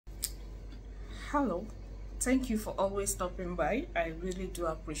Hello, thank you for always stopping by. I really do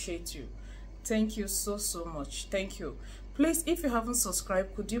appreciate you. Thank you so much. Thank you. Please, if you haven't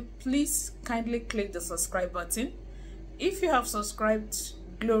subscribed, could you please kindly click the subscribe button? If you have subscribed,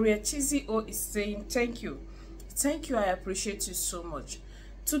 Gloria Chizio is saying thank you. Thank you. I appreciate you so much.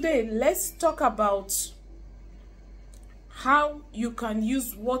 Today, let's talk about how you can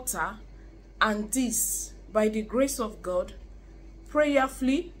use water and this, by the grace of God,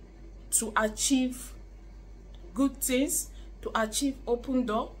 prayerfully to achieve good things, to achieve open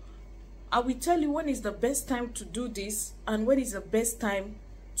door. I will tell you when is the best time to do this and when is the best time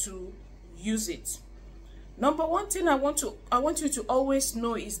to use it. Number one thing I want you to always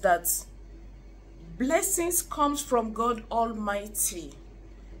know is that blessings comes from God Almighty.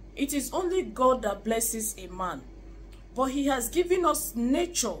 It is only God that blesses a man, but He has given us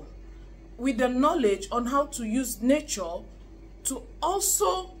nature with the knowledge on how to use nature to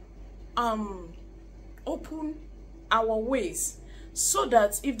also open our ways, so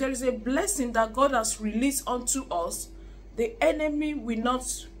that if there is a blessing that God has released unto us, the enemy will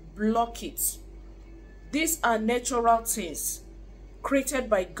not block it. These are natural things created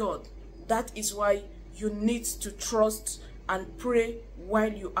by God. That is why you need to trust and pray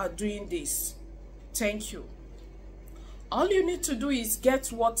while you are doing this. Thank you. All you need to do is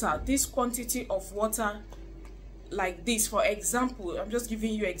get water, this quantity of water like this. For example, I'm just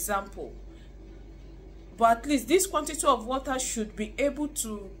giving you example. But at least this quantity of water should be able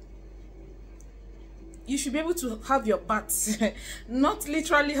to, you should be able to have your bath. Not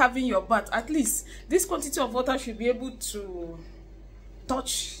literally having your bath. At least this quantity of water should be able to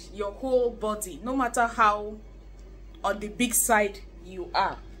touch your whole body, no matter how on the big side you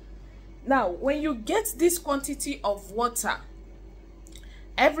are. Now, when you get this quantity of water,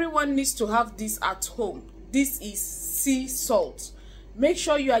 everyone needs to have this at home. This is sea salt. Make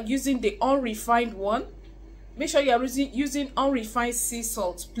sure you are using the unrefined one. Make sure you are using unrefined sea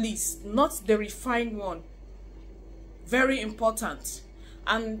salt, please, not the refined one. Very important.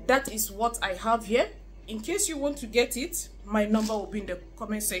 And that is what I have here. In case you want to get it, my number will be in the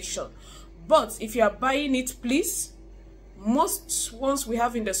comment section. But if you are buying it, please, most ones we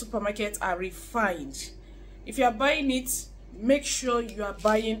have in the supermarket are refined. If you are buying it, make sure you are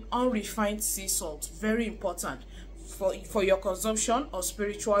buying unrefined sea salt. Very important for your consumption or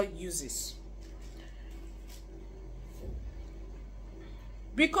spiritual uses.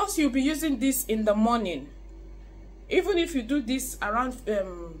 Because you'll be using this in the morning, even if you do this around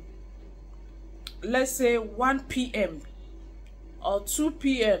let's say 1 p.m. or 2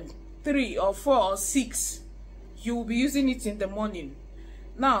 p.m., 3 or 4 or 6, you will be using it in the morning.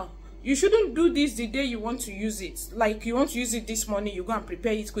 Now, you shouldn't do this the day you want to use it. Like you want to use it this morning, you go and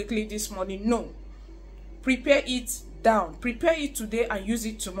prepare it quickly this morning. No. Prepare it down. Prepare it today and use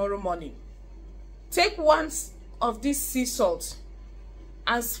it tomorrow morning. Take one of this sea salt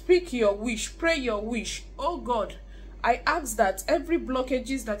and speak your wish. Pray your wish. Oh God, I ask that every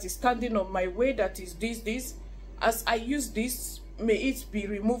blockages that is standing on my way, that is this, as I use this, may it be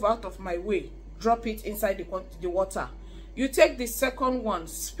removed out of my way. Drop it inside the water. You take the second one.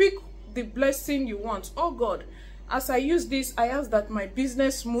 Speak the blessing you want. Oh God, as I use this, I ask that my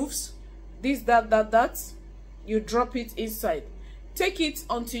business moves. This, that. You drop it inside. Take it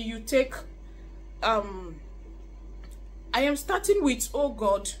until you take I am starting with oh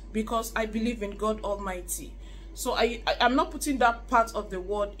God, because I believe in God Almighty. So I'm not putting that part of the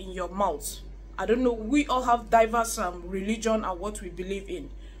word in your mouth. I don't know, we all have diverse religion and what we believe in.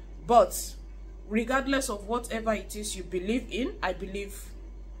 But regardless of whatever it is you believe in, I believe,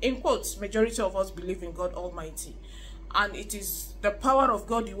 in quotes, majority of us believe in God Almighty. And it is the power of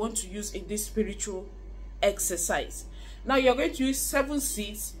God you want to use in this spiritual exercise. Now you're going to use 7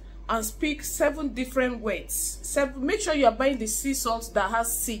 seeds and speak 7 different words. Make sure you are buying the sea salt that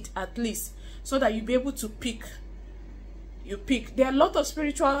has seed at least, so that you'll be able to pick. You pick. There are a lot of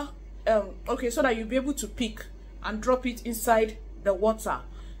spiritual, so that you'll be able to pick and drop it inside the water.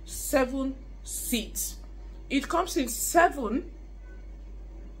 7 seeds. It comes in 7,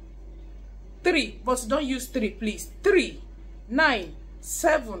 3, but don't use 3, please. 3, 9,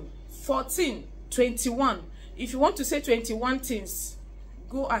 7, 14, 21. If you want to say 21 things,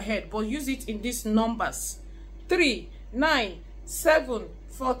 go ahead, but use it in these numbers. 3, 9, 7,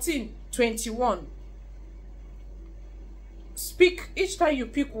 14, 21. Speak. Each time you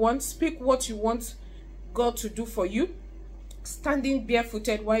pick one, speak what you want God to do for you, standing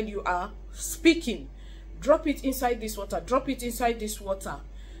barefooted while you are speaking. Drop it inside this water. Drop it inside this water.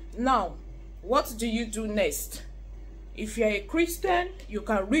 Now, what do you do next? If you're a Christian, you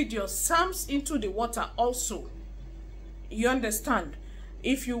can read your Psalms into the water also. You understand?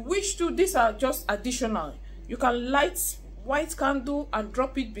 If you wish to, these are just additional. You can light white candle and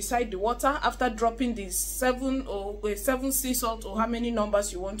drop it beside the water after dropping the 7 sea salt, or how many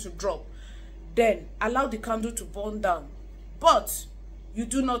numbers you want to drop. Then allow the candle to burn down. But you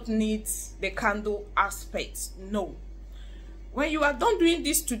do not need the candle aspect. No. When you are done doing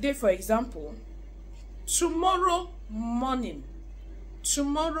this today, for example, tomorrow morning,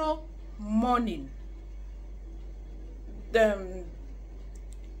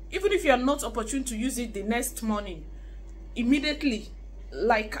 even if you are not opportune to use it the next morning, immediately,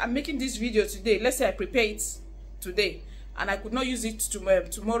 like I'm making this video today, let's say I prepare it today and I could not use it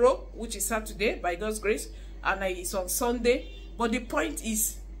tomorrow, which is Saturday by God's grace, and it's on Sunday. But the point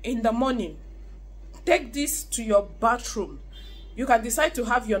is, in the morning, take this to your bathroom. You can decide to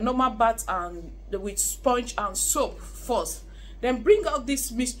have your normal bath and with sponge and soap first. Then bring out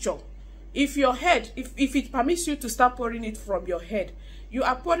this mixture. If your head, if it permits you to start pouring it from your head, you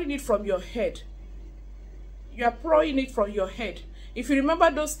are pouring it from your head. You are pouring it from your head. If you remember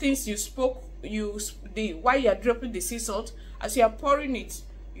those things you spoke, while you are dropping the sea salt, as you are pouring it,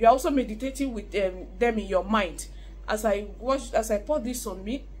 you are also meditating with them in your mind. As I pour this on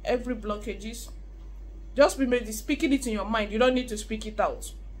me, every blockages, just be speaking it in your mind. You don't need to speak it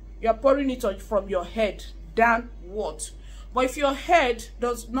out. You are pouring it on from your head downward. But if your head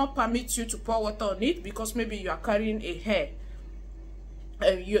does not permit you to pour water on it, because maybe you are carrying a hair,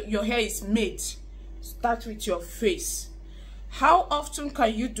 your hair is made, start with your face. How often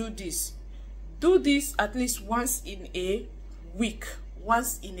can you do this? Do this at least once in a week.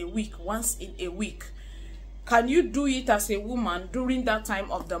 Once in a week. Can you do it as a woman during that time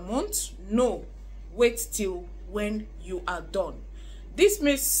of the month? No. Wait till when you are done. This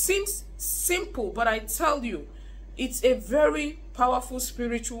may seem simple, but I tell you, it's a very powerful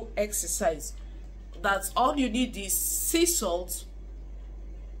spiritual exercise. That all you need is sea salt,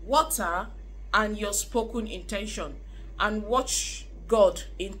 water, and your spoken intention, and watch God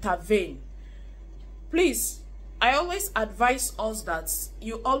intervene. Please, I always advise us that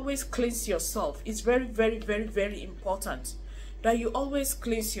you always cleanse yourself. It's very, very, very, very important that you always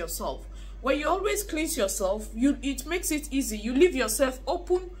cleanse yourself. When you always cleanse yourself, it makes it easy. You leave yourself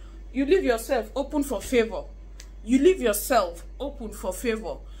open. You leave yourself open for favor. You leave yourself open for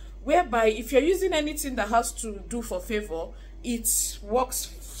favor. Whereby, if you're using anything that has to do for favor, it works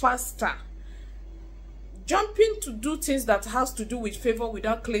faster. Jumping to do things that has to do with favor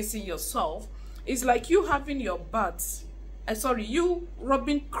without cleansing yourself is like you having your bath. You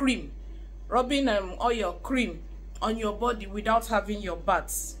rubbing oil cream on your body without having your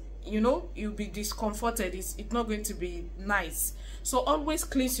baths. You know, you'll be discomforted. It's not going to be nice. So always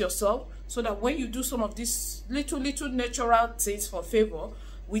cleanse yourself, so that when you do some of these little natural things for favor,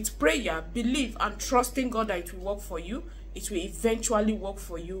 with prayer, believe and trusting God that it will work for you, it will eventually work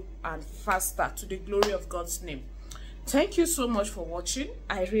for you, and faster, to the glory of God's name. Thank you so much for watching.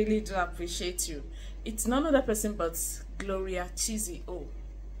 I really do appreciate you. It's none other person but Gloria Chizzy O.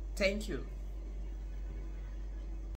 Thank you.